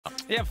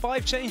Yeah,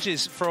 5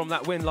 changes from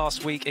that win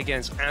last week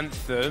against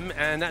Anthem,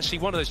 and actually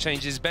one of those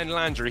changes, Ben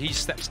Landry, he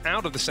steps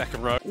out of the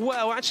second row.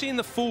 Well, actually in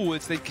the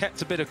forwards, they've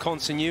kept a bit of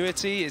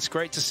continuity. It's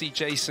great to see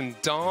Jason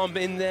Dahm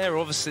in there.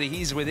 Obviously,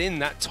 he's within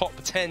that top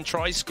 10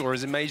 try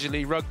scorers in Major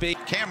League Rugby.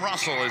 Cam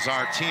Russell is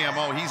our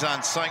TMO. He's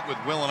on site with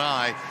Will and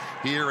I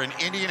here in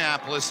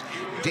Indianapolis.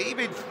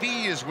 David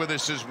Fee is with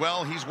us as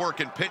well. He's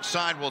working pitch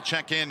side. We'll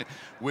check in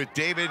with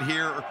David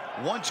here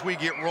once we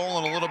get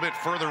rolling a little bit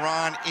further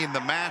on in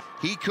the match.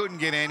 He couldn't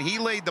get in. He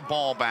laid the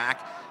ball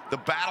back. The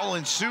battle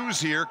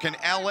ensues here. Can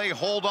LA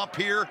hold up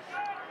here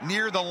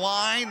near the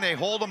line? They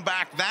hold him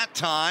back that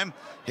time.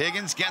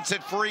 Higgins gets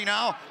it free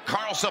now.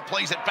 Carlson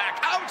plays it back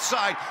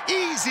outside.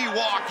 Easy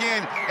walk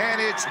in, and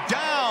it's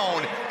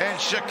down. And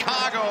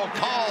Chicago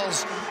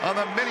calls on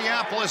the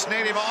Minneapolis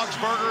native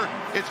Augsburger.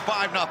 It's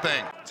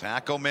 5-0.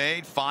 Tackle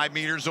made. 5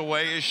 meters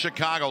away is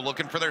Chicago,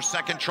 looking for their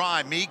second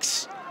try.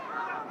 Meeks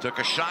took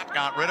a shot,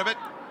 got rid of it.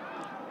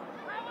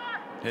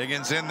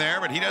 Higgins in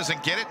there, but he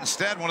doesn't get it.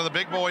 Instead, one of the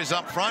big boys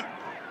up front,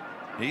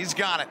 he's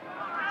got it.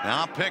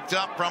 Now picked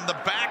up from the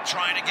back,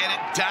 trying to get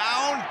it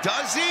down.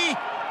 Does he?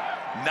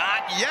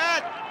 Not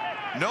yet.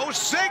 No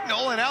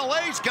signal, and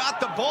LA's got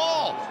the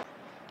ball.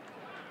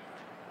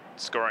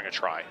 Scoring a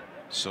try.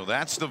 So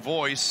that's the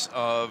voice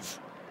of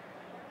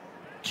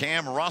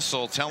Cam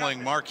Russell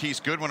telling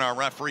Marquise Goodwin, our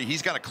referee,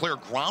 he's got a clear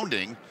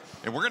grounding,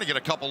 and we're going to get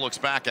a couple looks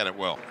back at it,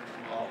 Will.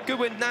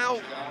 Goodwin now,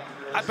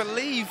 I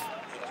believe,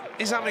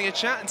 is having a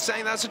chat and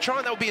saying that's a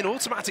try. That would be an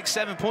automatic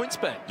 7 points,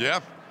 Ben. Yeah.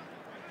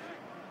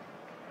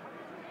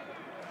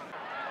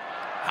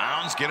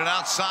 Hounds get it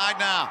outside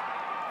now.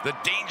 The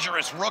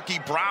dangerous rookie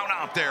Brown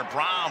out there.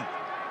 Brown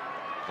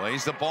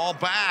plays the ball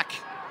back.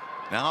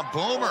 Now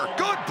Boomer.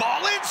 Good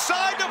ball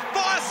inside to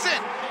Fawcett.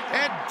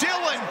 And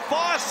Dylan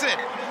Fawcett.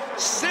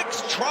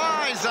 6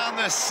 tries on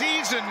the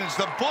season as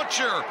the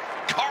Butcher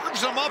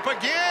carves them up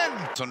again.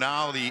 So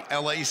now the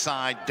LA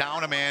side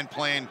down a man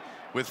playing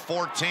with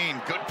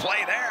 14. Good play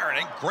there.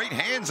 And great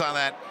hands on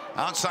that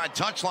outside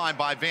touchline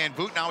by Van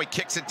Voot. Now he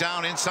kicks it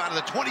down inside of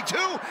the 22.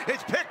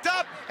 It's picked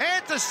up.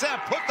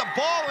 Intercept. Put the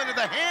ball into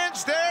the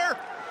hands there.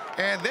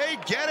 And they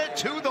get it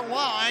to the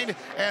line,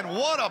 and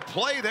what a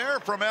play there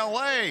from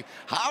LA.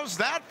 How's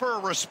that for a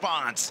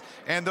response?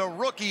 And the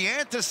rookie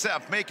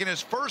Antisep making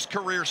his first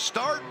career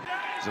start.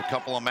 A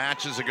couple of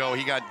matches ago,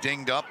 he got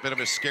dinged up, bit of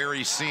a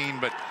scary scene,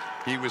 but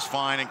he was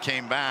fine and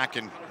came back.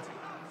 And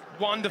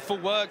wonderful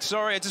work.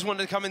 Sorry, I just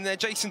wanted to come in there.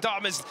 Jason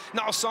Dartmouth,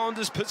 Niall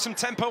Saunders put some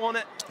tempo on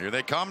it. Here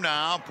they come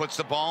now, puts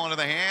the ball into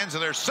the hands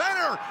of their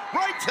center,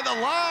 right to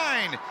the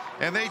line,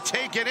 and they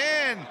take it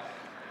in.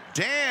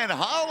 Dan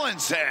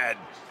Hollinshead.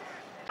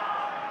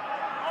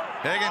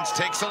 Higgins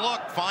takes a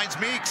look, finds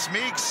Meeks.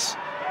 Meeks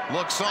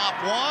looks off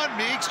one.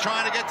 Meeks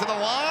trying to get to the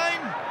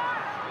line.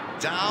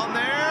 Down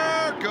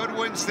there.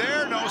 Goodwin's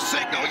there. No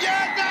signal.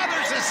 Yeah, now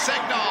there's a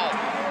signal.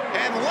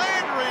 And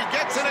Landry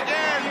gets it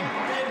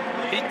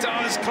again. He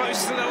does,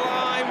 close to the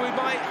line. We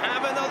might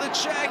have another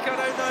check. I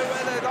don't know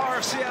whether the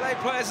RFCLA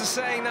players are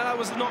saying that I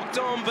was knocked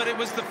on, but it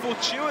was the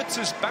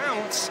fortuitous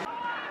bounce.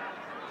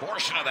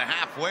 Portion of the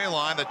halfway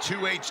line, the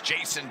 2H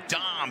Jason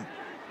Dahm.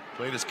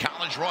 Played his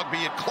college rugby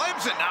at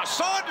Clemson. Now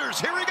Saunders,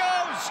 here he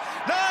goes.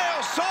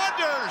 Niall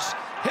Saunders,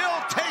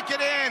 he'll take it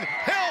in.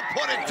 He'll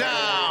put it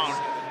down.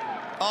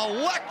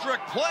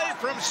 Electric play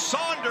from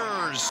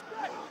Saunders.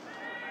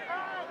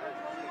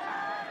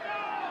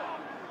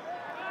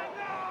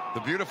 The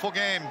beautiful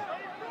game.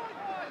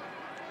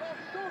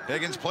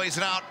 Higgins plays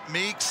it out.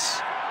 Meeks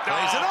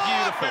plays it off.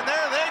 Beautiful. And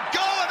there they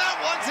go. And that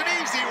one's an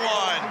easy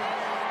one.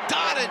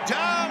 Dotted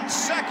down.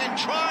 Second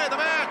try of the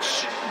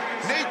match.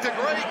 Nate the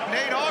Great,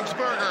 Nate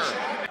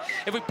Augsburger.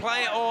 If we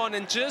play it on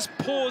and just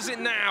pause it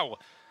now,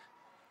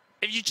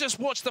 if you just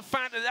watch the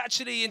fact that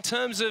actually in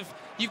terms of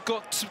you've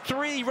got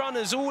 3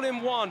 runners all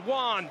in one,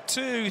 1,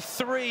 2,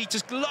 3,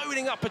 just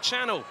loading up a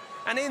channel.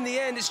 And in the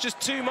end, it's just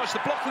too much.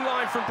 The blocking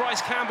line from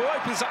Bryce Campbell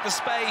opens up the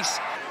space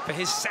for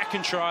his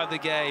second try of the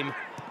game.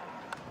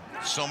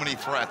 So many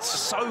threats.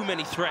 So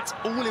many threats,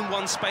 all in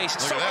one space.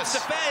 Look so at much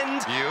this.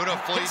 defend.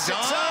 Beautifully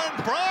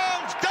done.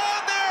 Brown's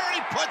down there, and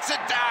he puts it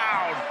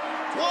down.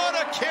 What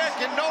a kick,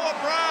 and Noah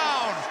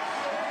Brown.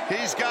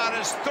 He's got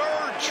his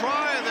 3rd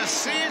try of the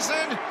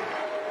season.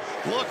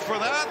 Look for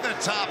that in the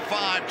top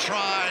 5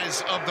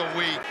 tries of the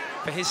week.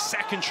 For his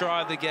second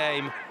try of the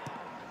game.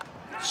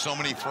 So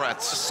many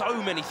threats.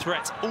 So many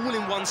threats, all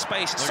in one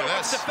space. Look so at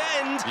much this.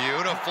 defend.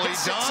 Beautifully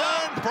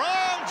done.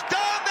 Brown's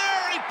down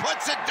there, and he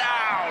puts it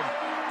down.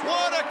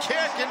 What a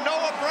kick, and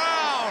Noah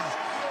Brown.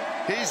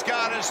 He's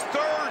got his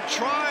 3rd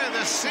try of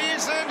the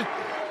season.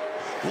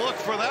 Look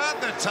for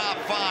that in the top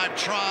 5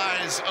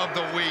 tries of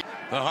the week.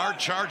 The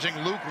hard-charging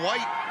Luke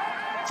White.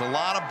 It's a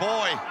lot of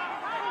boy.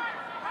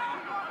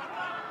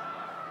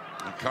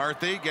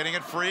 McCarthy getting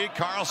it free.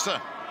 Carlson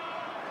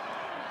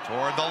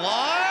toward the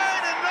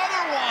line.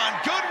 Another one.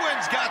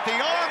 Goodwin's got the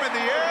arm in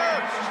the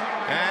air.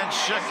 And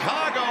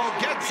Chicago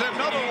gets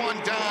another one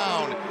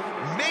down.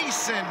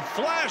 Mason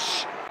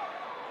Flesh.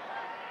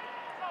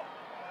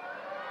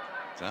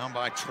 Down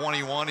by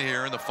 21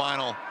 here in the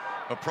final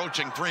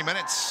approaching 3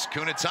 minutes.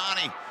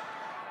 Kunitani,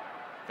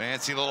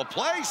 fancy little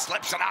play,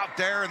 slips it out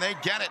there, and they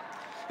get it.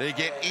 They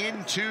get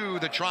into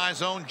the try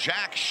zone.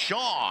 Jack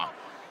Shaw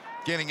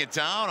getting it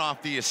down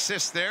off the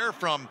assist there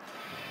from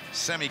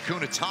Semi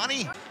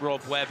Kunitani.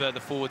 Rob Webber, the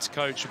forwards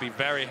coach, will be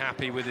very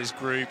happy with his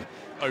group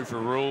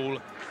overall.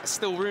 There's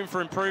still room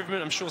for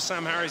improvement. I'm sure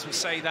Sam Harries would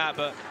say that,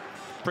 but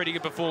pretty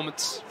good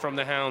performance from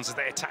the Hounds as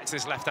they attack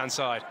this left-hand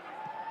side.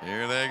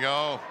 Here they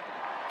go.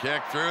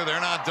 Kick through.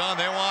 They're not done.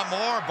 They want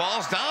more.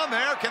 Ball's down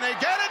there. Can they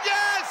get it?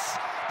 Yes!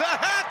 The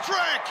hat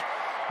trick!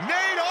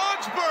 Nate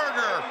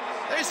Augsburger.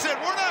 They said,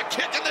 we're not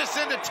kicking this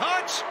into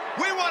touch.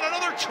 We want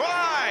another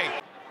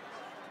try.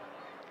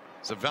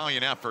 It's a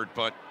valiant effort,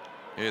 but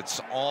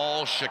it's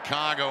all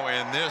Chicago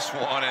in this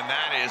one, and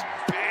that is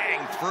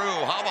bang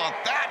through. How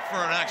about that for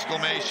an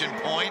exclamation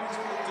point?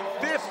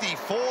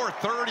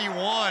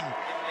 54-31.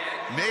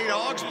 Nate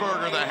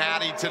Augsburger, the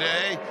Hattie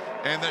today,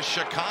 and the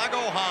Chicago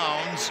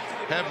Hounds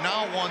have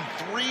now won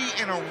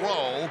 3 in a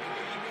row.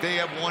 They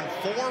have won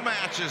 4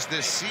 matches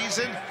this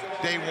season.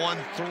 They won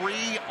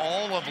 3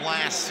 all of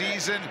last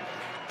season.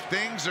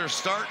 Things are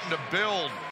starting to build.